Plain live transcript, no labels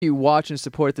you watch and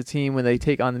support the team when they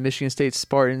take on the Michigan State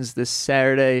Spartans this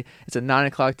Saturday. It's a 9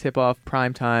 o'clock tip-off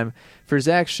prime time. For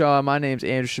Zach Shaw, my name's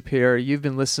Andrew Shapiro. You've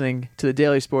been listening to the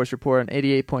Daily Sports Report on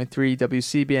 88.3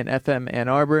 WCBN FM Ann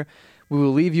Arbor. We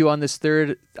will leave you on this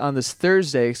Thursday,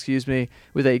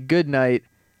 with a good night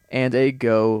and a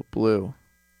go blue.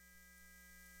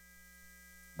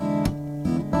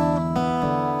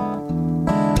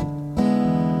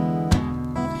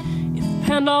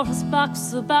 Pandora's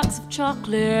box, a box of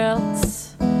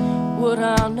chocolates. Would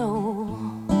I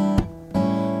know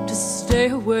to stay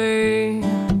away?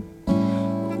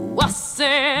 Oh, I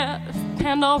said, if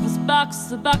Pandora's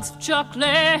box, a box of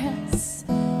chocolates,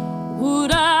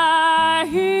 would I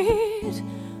eat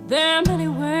them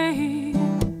anyway?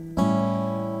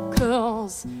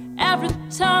 'Cause every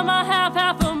time I have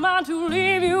half a mind to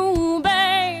leave you,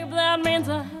 babe, that means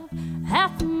I have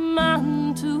half a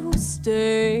mind to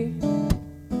stay.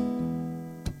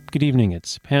 Good evening.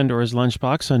 It's Pandora's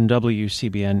Lunchbox on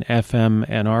WCBN FM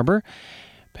Ann Arbor.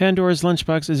 Pandora's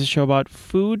Lunchbox is a show about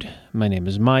food. My name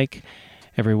is Mike.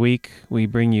 Every week we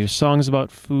bring you songs about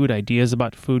food, ideas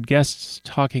about food, guests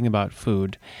talking about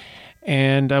food.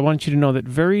 And I want you to know that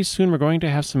very soon we're going to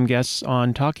have some guests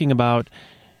on talking about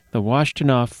the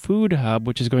Washtenaw Food Hub,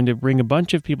 which is going to bring a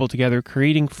bunch of people together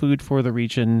creating food for the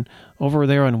region over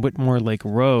there on Whitmore Lake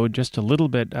Road, just a little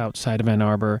bit outside of Ann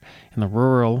Arbor in the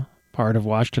rural part of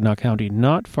Washtenaw County,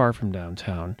 not far from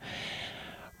downtown.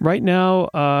 Right now,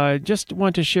 just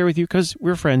want to share with you, because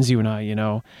we're friends, you and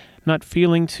I, not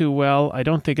feeling too well. I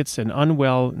don't think it's an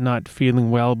unwell, not feeling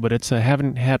well, but it's a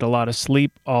haven't had a lot of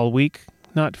sleep all week,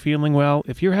 not feeling well.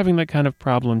 If you're having that kind of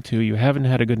problem too, you haven't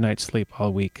had a good night's sleep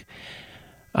all week,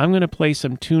 I'm going to play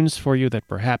some tunes for you that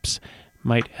perhaps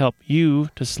might help you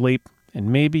to sleep,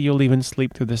 and maybe you'll even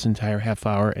sleep through this entire half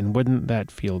hour, and wouldn't that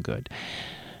feel good?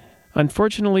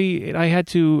 Unfortunately, I had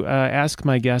to ask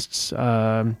my guests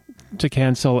to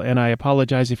cancel, and I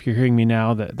apologize if you're hearing me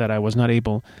now that I was not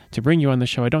able to bring you on the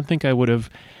show. I don't think I would have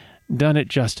done it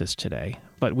justice today.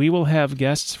 But we will have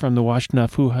guests from the Washtenaw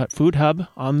Food Hub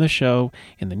on the show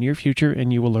in the near future,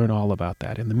 and you will learn all about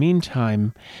that. In the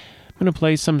meantime, I'm going to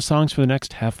play some songs for the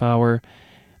next half hour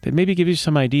that maybe give you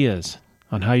some ideas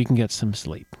on how you can get some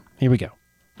sleep. Here we go.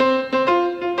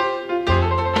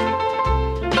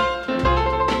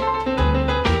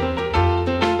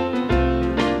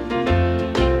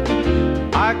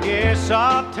 I guess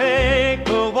I'll take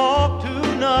a walk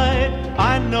tonight.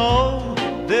 I know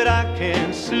that I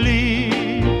can sleep,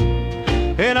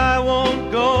 and I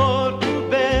won't go to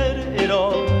bed at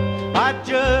all. I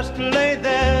just lay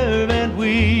there and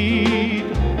weep.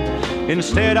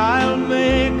 Instead, I'll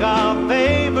make our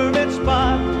favorite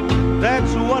spot.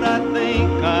 That's what I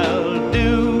think I'll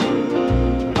do.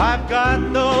 I've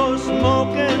got those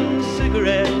smoking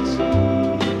cigarettes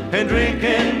and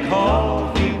drinking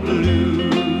coffee blues.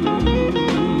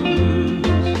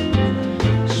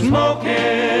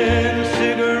 Smoking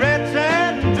cigarettes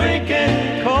and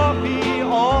drinking coffee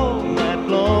all night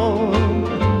long,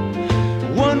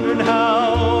 wondering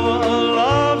how a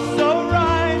love so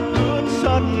right could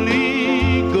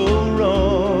suddenly go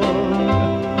wrong.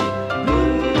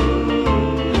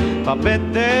 I bet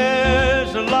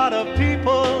there's a lot of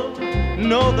people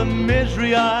know the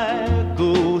misery I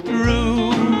go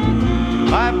through.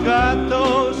 I've got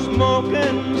those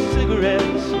smoking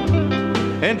cigarettes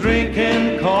and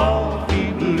drinking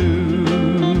coffee blues.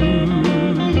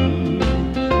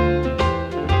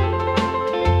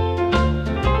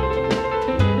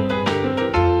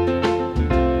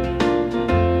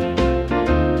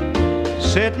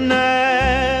 Sitting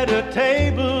at a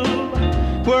table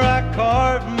where I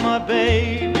carved my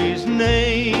baby's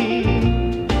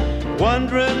name,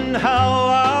 wondering how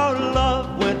our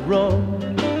love went wrong,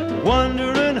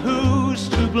 wondering who's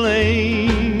to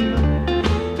blame.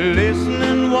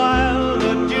 Listening while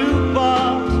the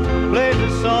jukebox plays a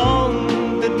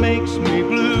song that makes me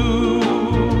blue.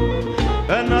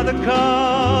 Another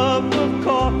cup of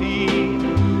coffee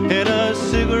and a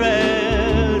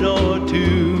cigarette or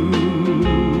two.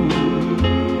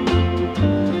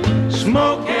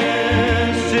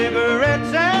 Smoking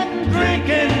cigarettes and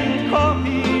drinking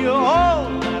coffee all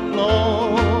night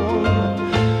long,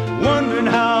 wondering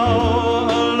how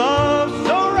a love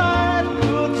so right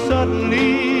could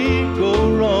suddenly go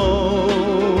wrong.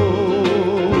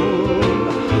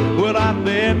 Well, I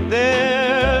bet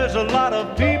there's a lot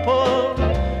of people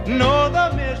know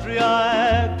the misery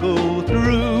I go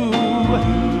through.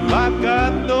 I've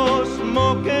got those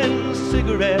smoking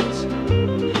cigarettes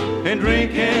and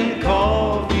drinking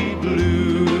coffee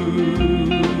blues.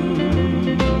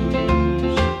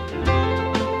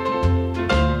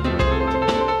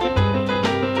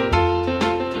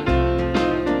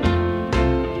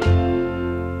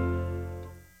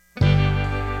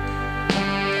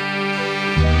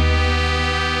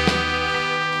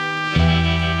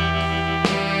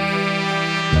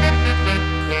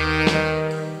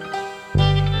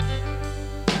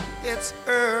 It's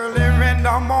early in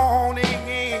the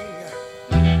morning,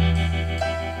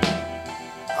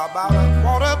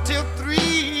 about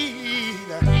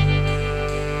 2:45.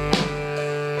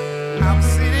 I'm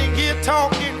sitting here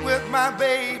talking with my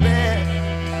baby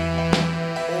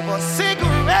over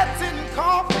cigarettes and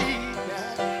coffee.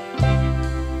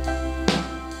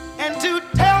 And to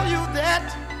tell you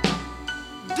that,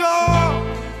 dog,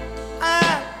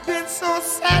 I've been so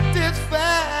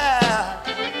satisfied.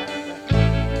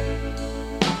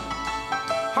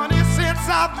 Honey, since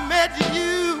I've met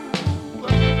you,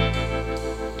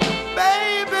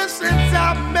 baby, since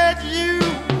I've met you,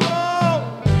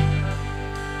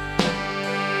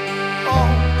 oh,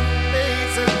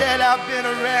 places that I've been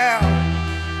around,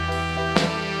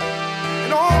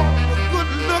 and all the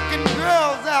good-looking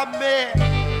girls I've met,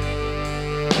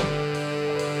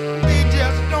 they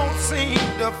just don't seem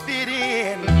to fit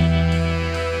in.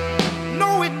 No,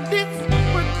 in this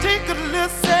particular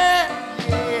set,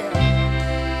 yeah.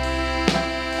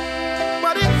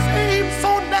 But it seems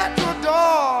so natural,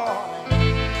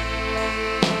 darling,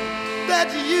 that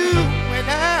you and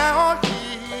I are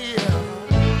here,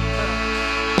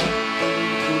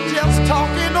 just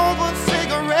talking over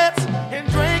cigarettes and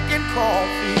drinking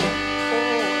coffee.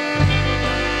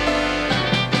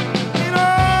 You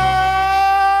know,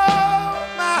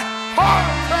 my heart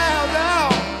cries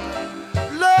out,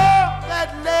 love that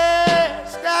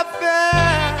last I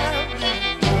found you.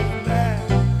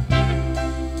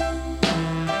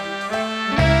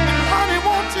 And honey,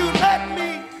 won't you let me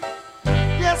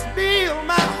just build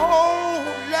my whole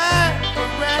life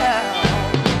around?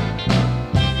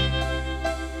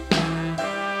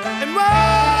 And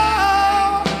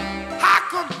I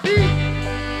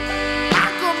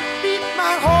compete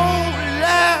my whole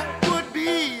life would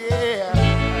be, yeah.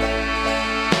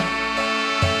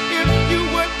 If you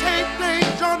would take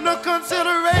things under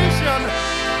consideration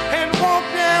and walk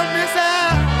down this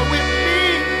aisle with me,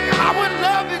 I would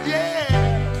love it, yeah.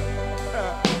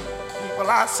 Well,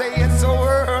 I say it's so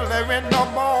early in the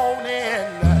morning.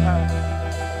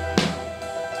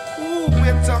 Ooh,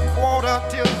 it's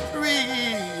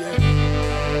 2:45.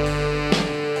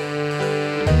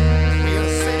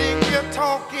 We're sitting here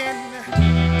talking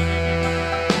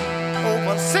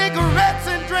over cigarettes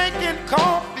and drinking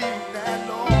coffee, and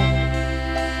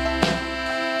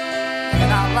and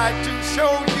I'd like to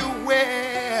show you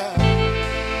where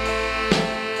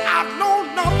I've known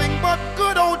nothing but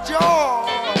good old joy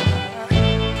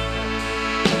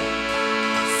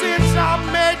since I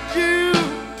met you,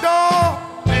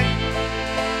 darling.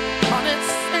 Honey,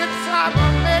 since I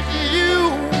met you,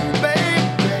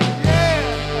 baby, yeah.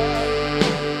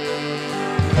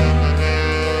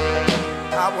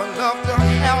 I would love to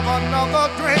have another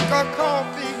drink of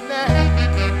coffee now.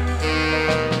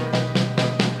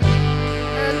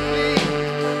 And please,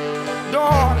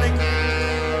 darling,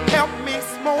 help me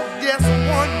smoke just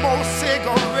one more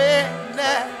cigarette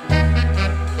now.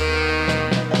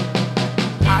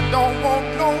 I don't want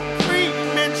no cream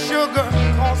and sugar,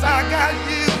 'cause I got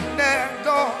you now,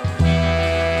 darling.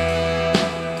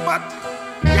 But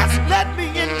just let me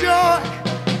enjoy,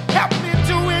 help me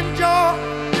to enjoy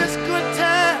this good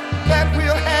time that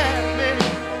we'll have, man.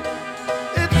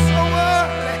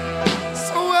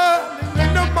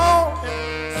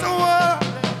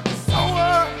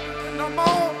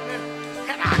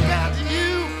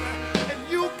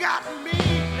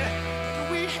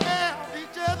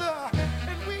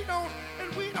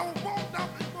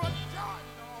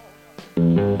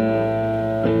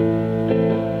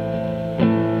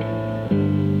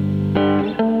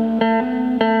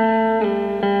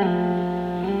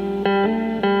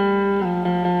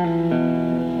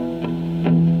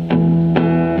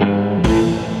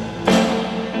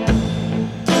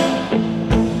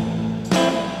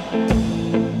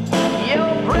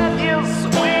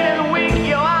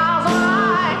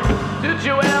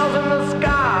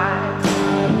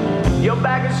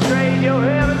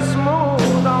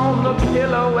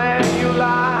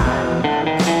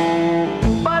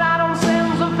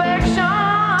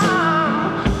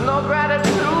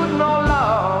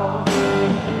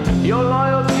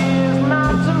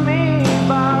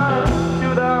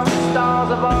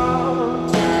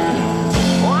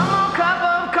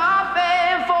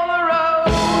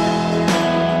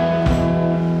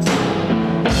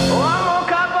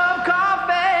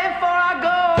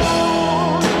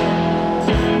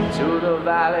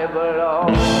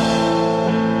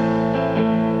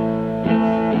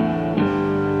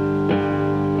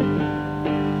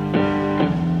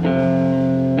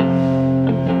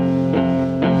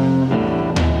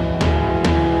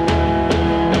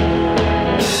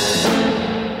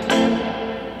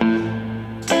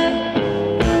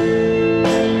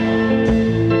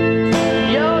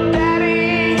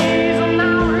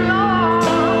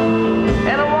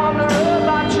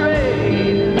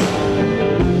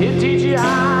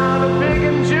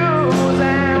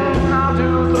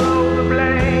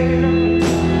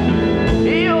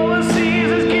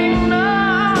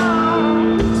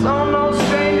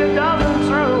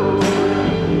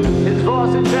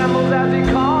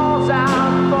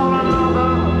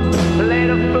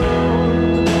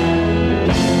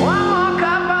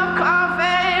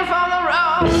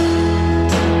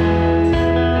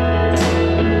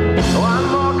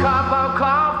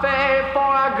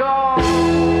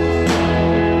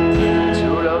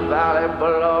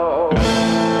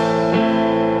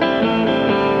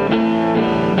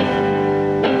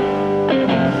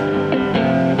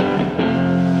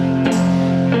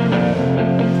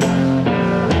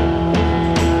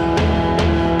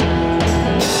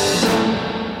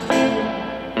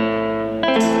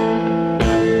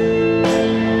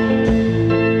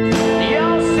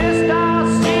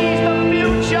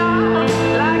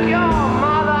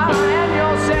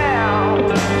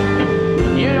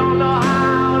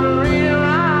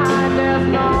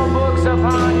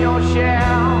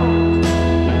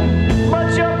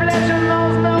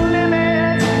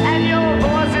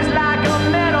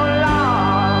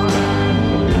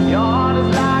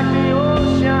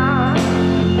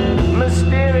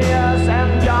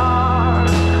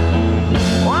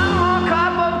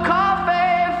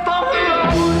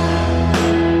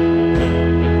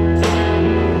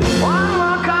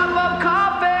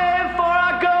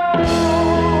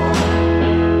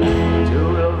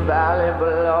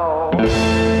 Chicago.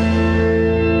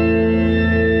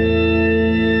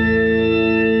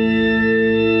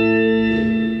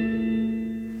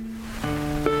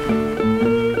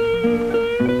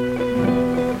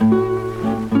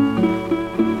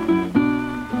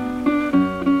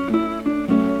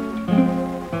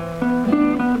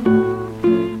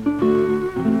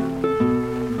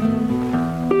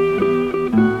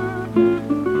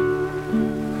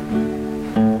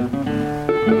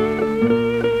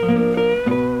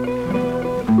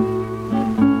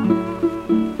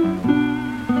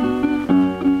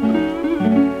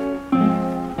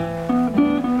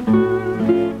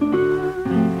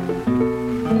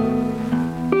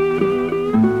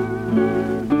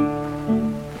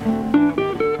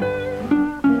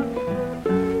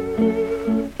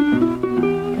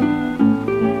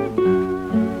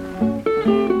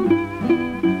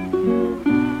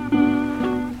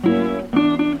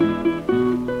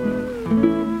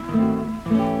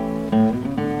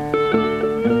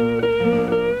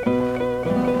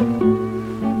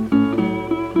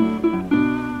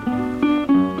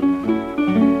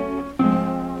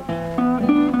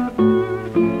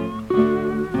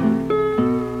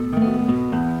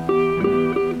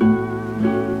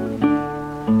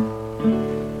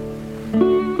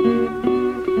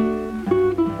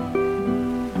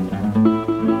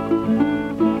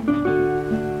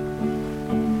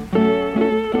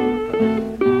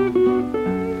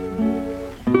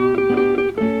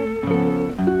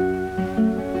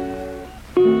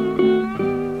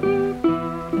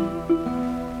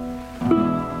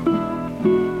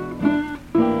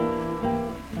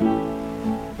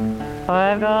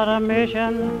 I've got a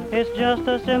mission, it's just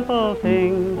a simple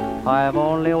thing. I've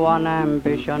only one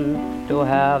ambition, to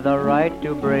have the right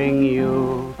to bring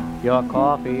you your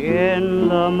coffee in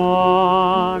the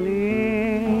morning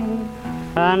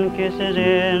and kisses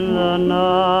in the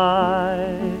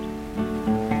night.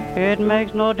 It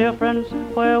makes no difference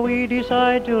where we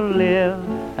decide to live,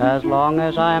 as long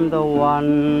as I'm the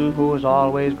one who's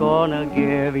always gonna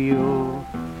give you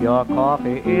your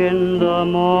coffee in the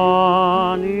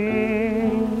morning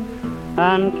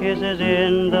and kisses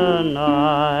in the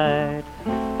night.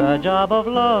 The job of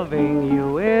loving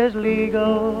you is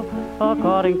legal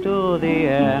according to the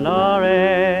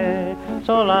NRA.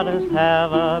 So let us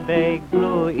have a big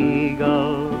blue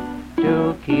eagle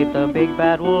to keep the big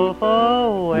bad wolf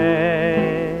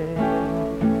away.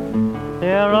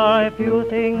 There are a few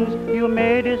things you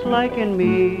may dislike in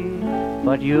me,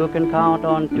 but you can count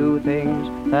on two things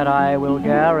that I will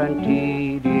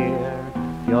guarantee, dear.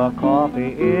 Your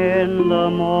coffee in the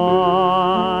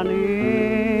morning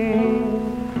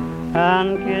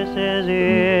and kisses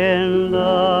in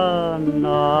the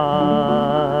night.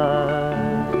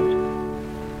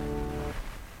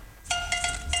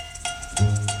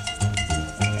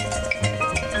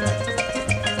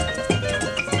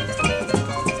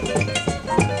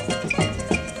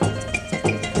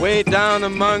 Way down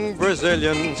among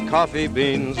Brazilians, coffee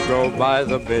beans grow by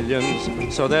the billions,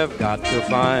 so they've got to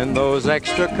find those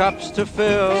extra cups to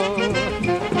fill.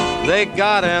 They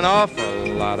got an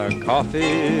awful lot of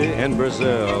coffee in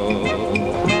Brazil.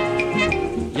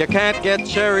 You can't get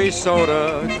cherry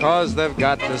soda, 'cause they've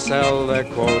got to sell their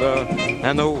quota,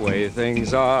 and the way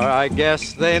things are, I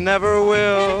guess they never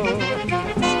will.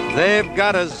 They've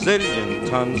got a zillion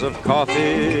tons of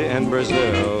coffee in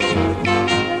Brazil.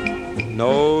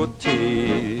 No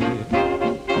tea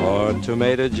or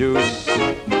tomato juice,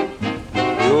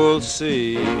 you'll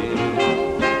see.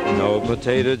 No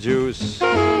potato juice,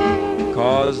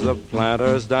 'cause the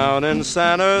planters down in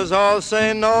Sanders all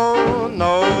say no,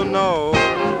 no, no.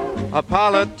 A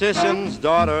politician's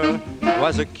daughter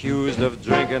was accused of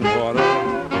drinking water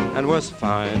and was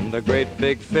fined a great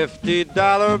big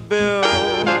 $50 bill.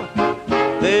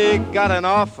 They got an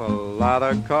awful lot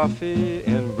of coffee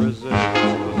in Brazil.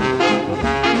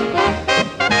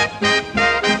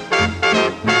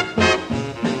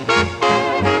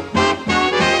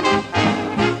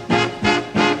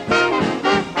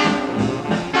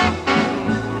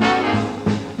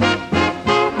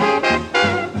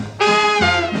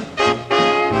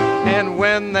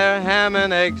 When their ham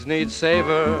and eggs need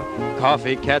savor,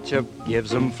 coffee ketchup gives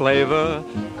them flavor.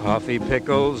 Coffee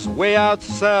pickles way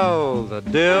outsell the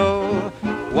dill.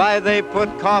 Why they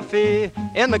put coffee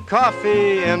in the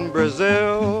coffee in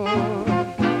Brazil.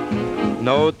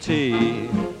 No tea,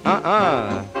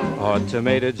 or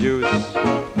tomato juice,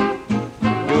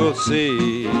 you'll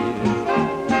see.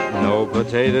 No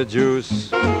potato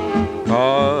juice,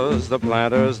 'cause the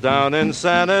planters down in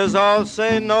Sanders all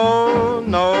say no,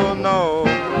 no, no.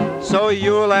 So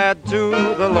you'll add to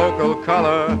the local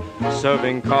color,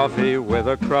 serving coffee with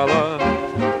a cruller.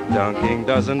 Dunking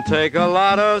doesn't take a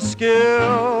lot of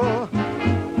skill.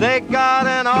 They got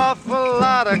an awful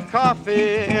lot of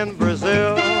coffee in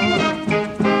Brazil.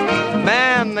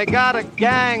 Man, they got a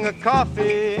gang of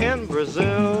coffee in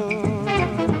Brazil.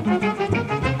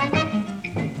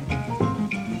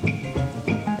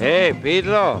 Hey,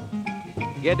 Pedro,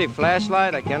 get the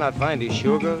flashlight. I cannot find the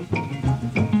sugar.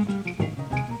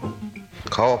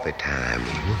 Coffee time.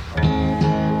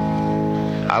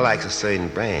 I like a certain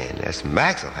brand. That's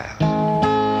Maxwell House.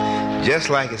 Just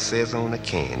like it says on the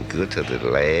can, good to the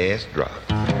last drop.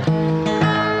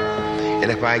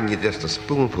 And if I can get just a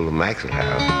spoonful of Maxwell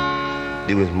House,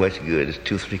 do as much good as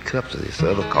 2-3 cups of this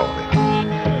other coffee.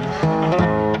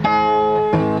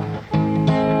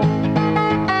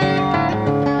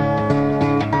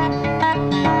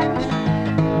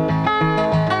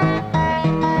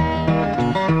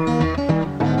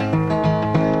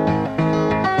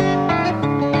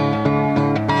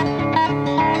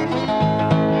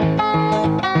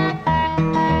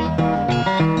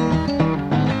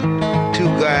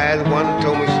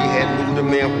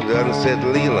 Said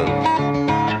Leland.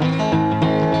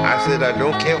 I said, I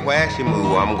don't care where she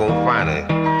move, I'm gonna find her.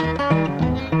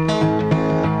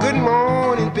 Good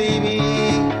morning, baby.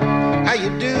 How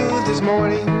you do this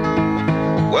morning?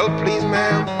 Well, please,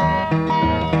 ma'am.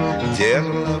 There's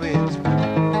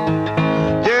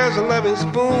a loving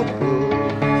spoonful.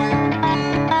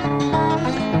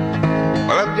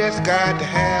 Well, I've just got to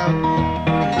have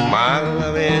my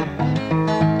loving.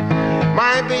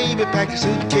 My baby packed a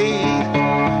suitcase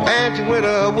and she went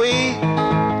away.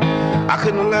 I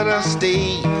couldn't let her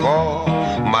stay for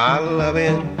my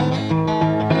loving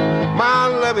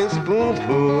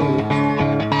spoonful.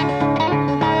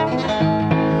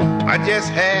 I just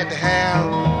had to have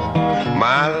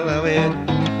my loving.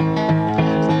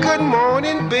 Good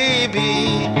morning,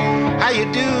 baby. How you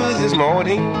do this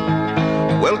morning?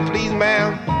 Well, please,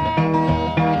 ma'am.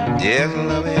 Just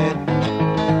loving.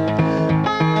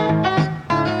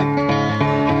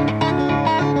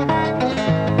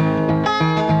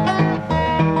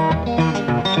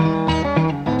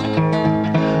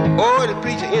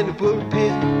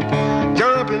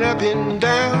 Jumping up and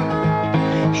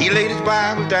down, he laid his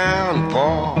Bible down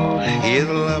for his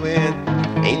loving.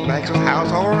 Ain't Maxwell's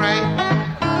house all right?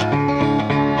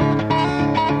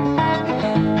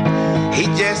 He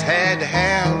just had to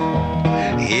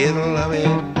have his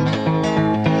loving.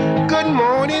 Good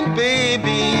morning,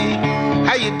 baby.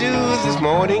 How you do this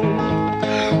morning?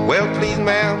 Well, please,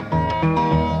 ma'am.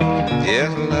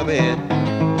 Just loving.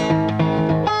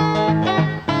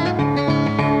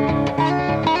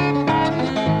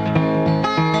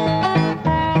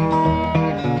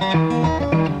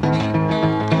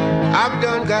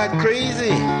 Got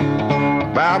crazy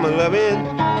by my loving.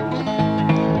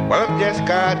 Well, I've just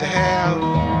got to have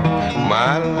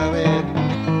my loving.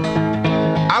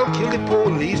 I'll kill the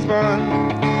policeman,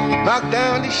 knock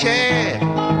down the sheriff.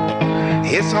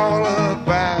 It's all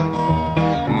about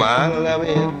my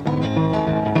loving,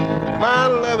 my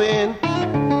loving.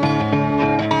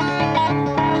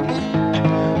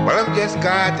 Well, I've just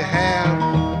got to have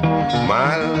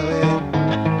my loving.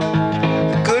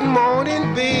 Good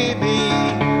morning, baby.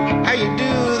 How you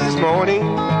do this morning?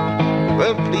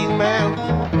 Well, please, ma'am.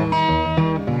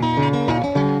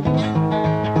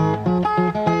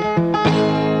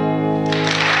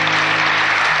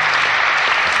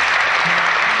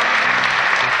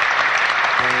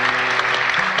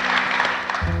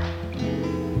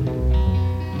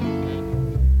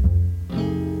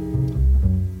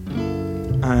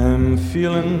 I'm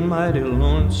feeling mighty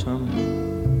lonesome,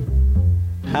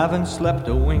 haven't slept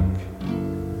a wink.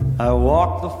 I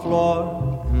walk the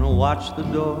floor and watch the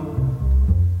door.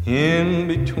 In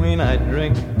between I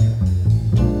drink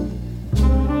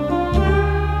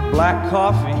black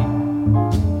coffee.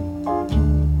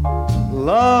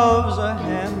 Love's a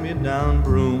hand-me-down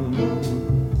broom.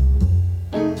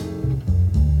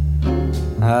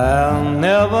 I'll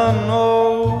never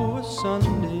know a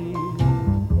Sunday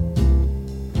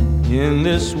in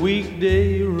this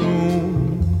weekday room.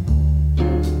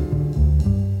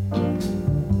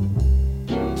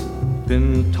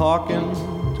 Been talking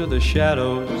to the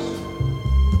shadows,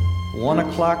 1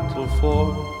 o'clock till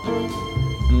 4.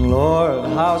 And Lord,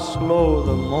 how slow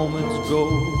the moments go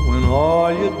when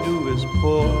all you do is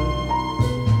pour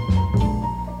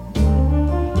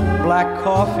black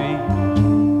coffee.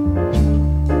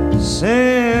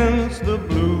 Since the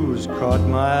blues caught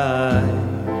my eye,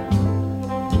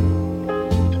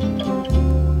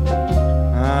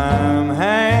 I'm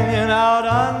hanging out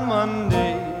on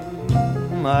Monday,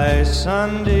 my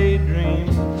Sunday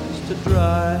dreams to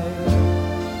dry.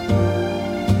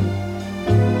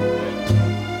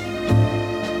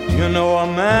 You know a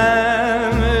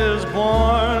man is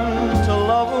born to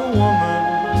love a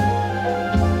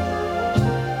woman,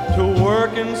 to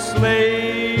work and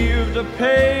slave to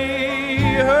pay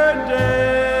her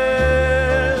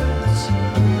debts,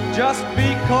 just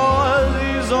because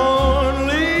he's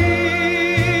only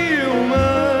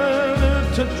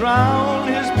human, to drown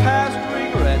his past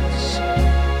regrets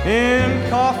in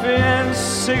coffee and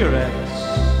cigarettes.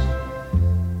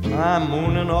 I'm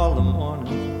mooning all the morning,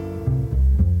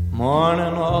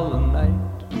 morning all the night.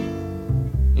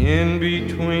 In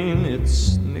between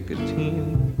it's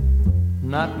nicotine,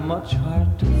 not much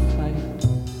heart to fight.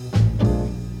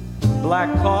 Black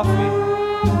coffee,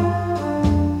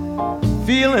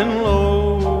 feeling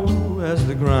low as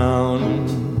the ground.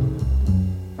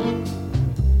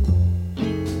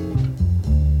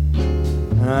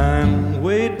 I'm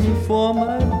waiting for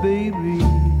my baby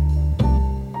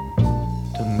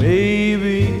to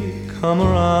maybe come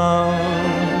around.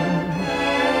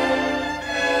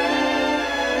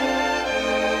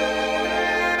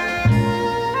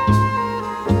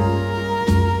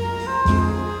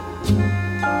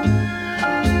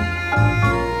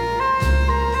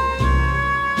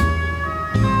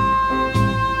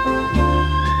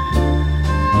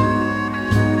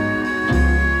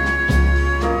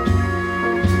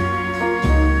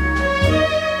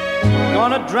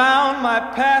 Gonna drown my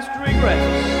past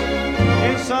regrets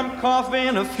in some coffee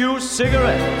and a few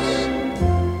cigarettes.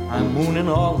 I'm mooning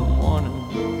all the morning,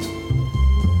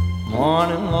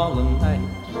 morning all the night.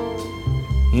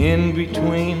 In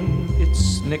between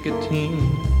it's nicotine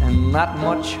and not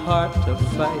much heart to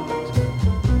fight.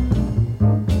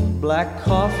 Black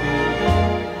coffee,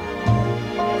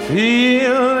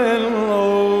 feeling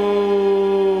low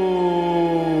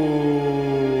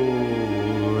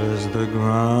as the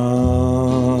ground.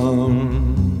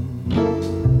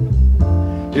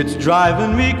 It's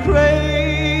driving me crazy,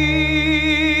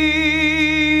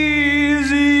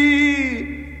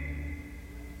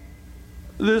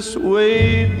 this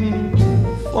waiting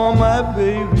for my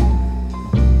baby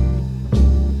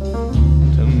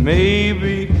to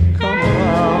maybe come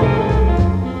around.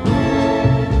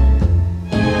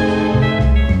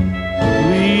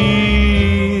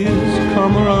 Please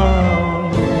come around.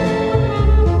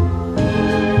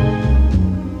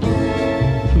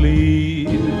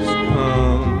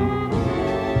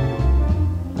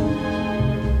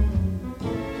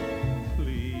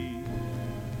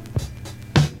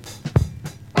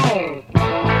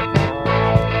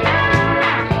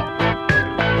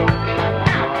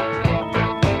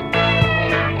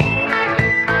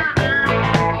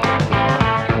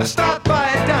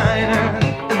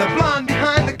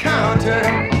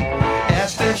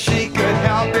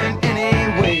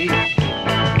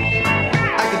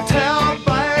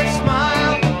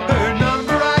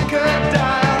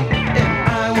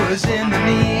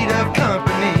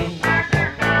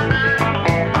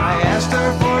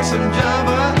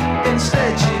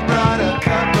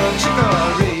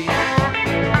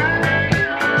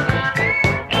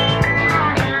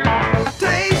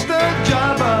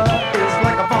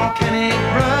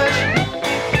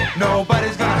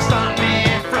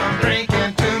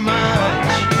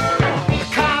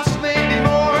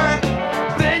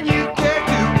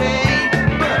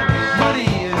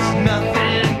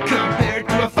 Nothing compared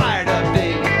to a fired up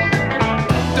day.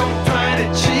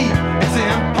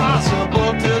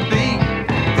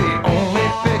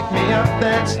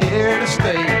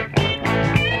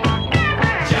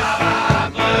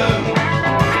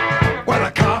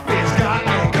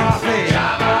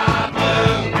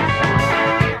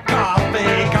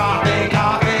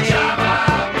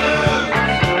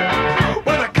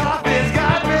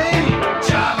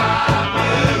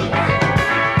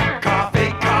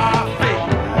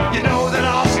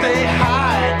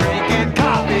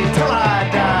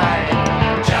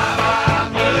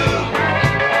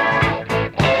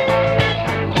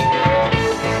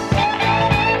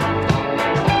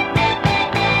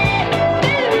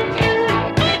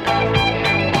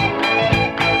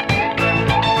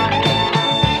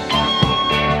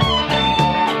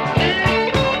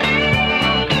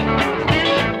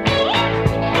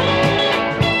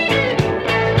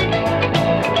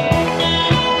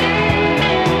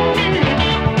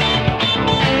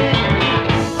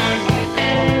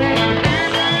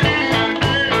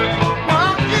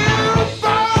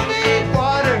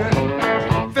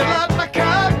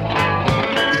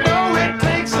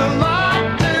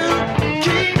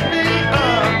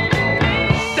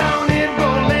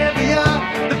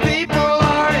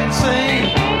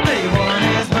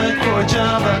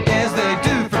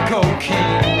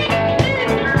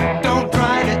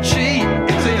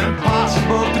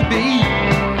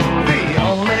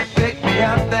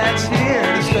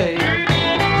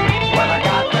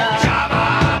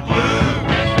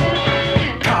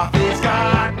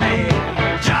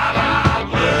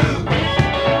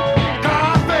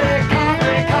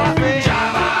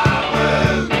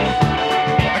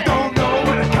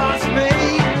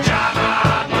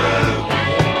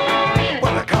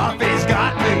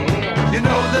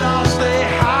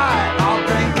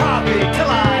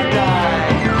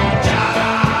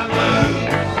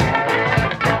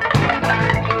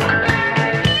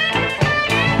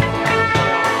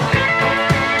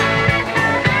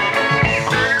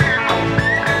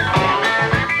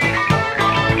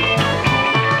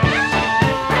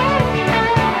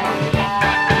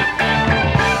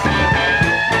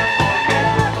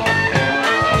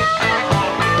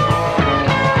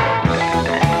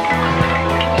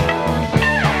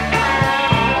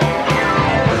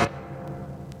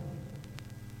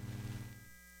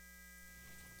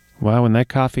 When that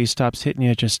coffee stops hitting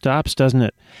you, it just stops, doesn't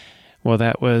it? Well,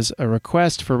 that was a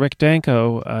request for Rick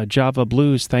Danko, Java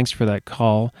Blues. Thanks for that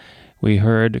call. We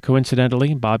heard,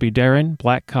 coincidentally, Bobby Darin,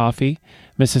 Black Coffee,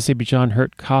 Mississippi John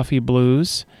Hurt, Coffee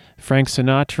Blues, Frank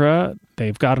Sinatra,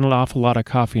 They've got an awful lot of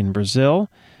coffee in Brazil,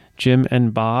 Jim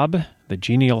and Bob, the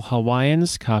Genial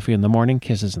Hawaiians, Coffee in the Morning,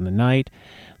 Kisses in the Night,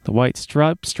 the White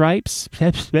Stripes,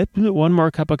 One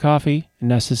More Cup of Coffee,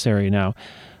 Necessary Now,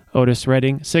 Otis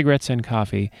Redding, Cigarettes and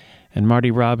Coffee, and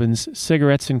Marty Robbins,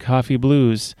 Cigarettes and Coffee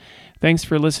Blues. Thanks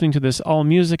for listening to this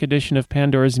all-music edition of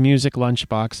Pandora's Music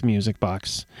Lunchbox Music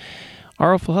Box.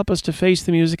 Arif will help us to face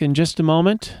the music in just a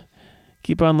moment.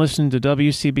 Keep on listening to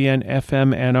WCBN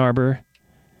FM Ann Arbor,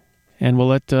 and we'll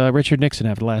let Richard Nixon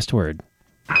have the last word.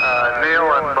 Neil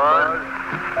and Buzz,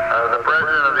 the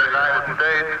President of the United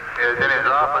States is in his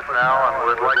office now and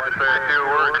would like to say a few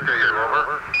words to you.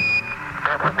 Over.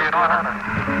 That would be an honor.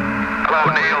 Hello,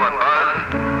 Neil and Buzz.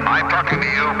 I'm talking to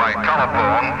you by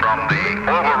telephone from the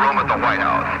Oval Room at the White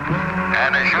House.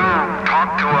 And as you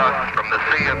talk to us from the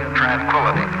Sea of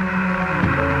Tranquility,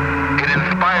 it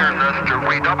inspires us to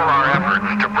redouble our efforts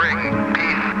to bring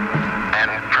peace and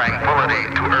tranquility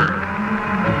to Earth.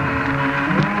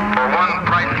 For one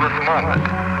priceless moment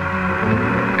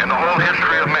in the whole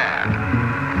history of man,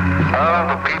 all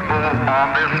the people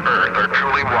on this Earth are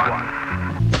truly one.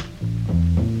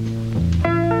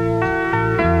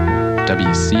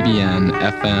 WCBN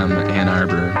FM Ann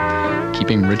Arbor,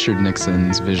 keeping Richard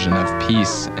Nixon's vision of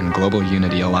peace and global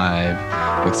unity alive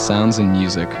with sounds and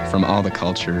music from all the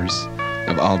cultures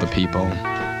of all the people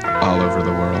all over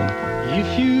the world.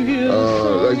 If you hear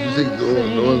like you think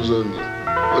the ones on,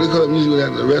 what do you call that music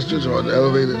at the restaurants or on the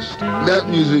elevators? That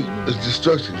music is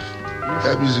destructive.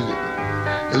 That music,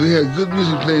 if we had good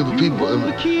music playing for people and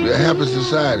we had a happy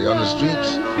society on the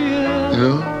streets, you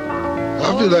know?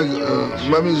 I feel like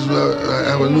my music, I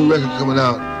have a new record coming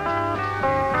out.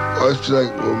 I always feel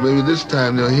like, well, maybe this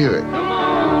time they'll hear it. Come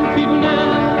on, people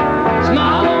now,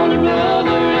 smile on your brother,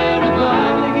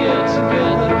 everybody get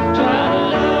together, try to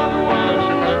love one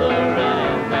another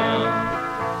right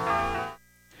now.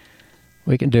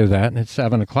 We can do that, and it's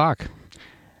 7 o'clock.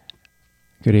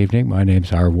 Good evening, my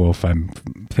name's R. Wolf. I'm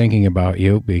thinking about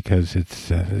you because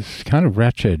it's kind of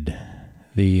wretched.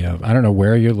 I don't know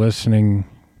where you're listening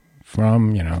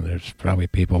from, you know, there's probably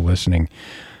people listening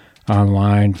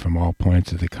online from all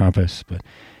points of the compass, but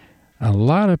a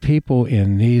lot of people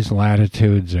in these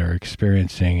latitudes are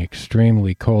experiencing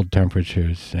extremely cold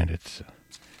temperatures, and it's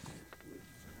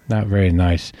not very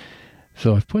nice.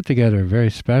 So I've put together a very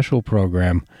special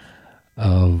program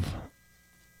of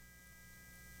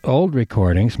old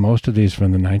recordings, most of these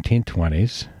from the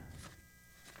 1920s,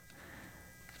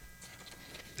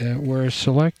 that were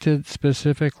selected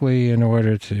specifically in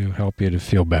order to help you to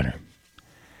feel better.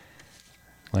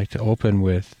 I'd like to open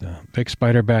with Vic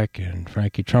Spiderbeck and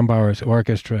Frankie Trumbauer's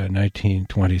orchestra in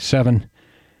 1927.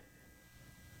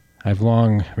 I've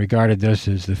long regarded this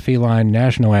as the feline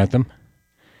national anthem.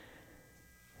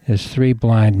 As Three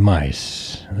Blind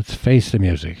Mice. Let's face the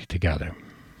music together.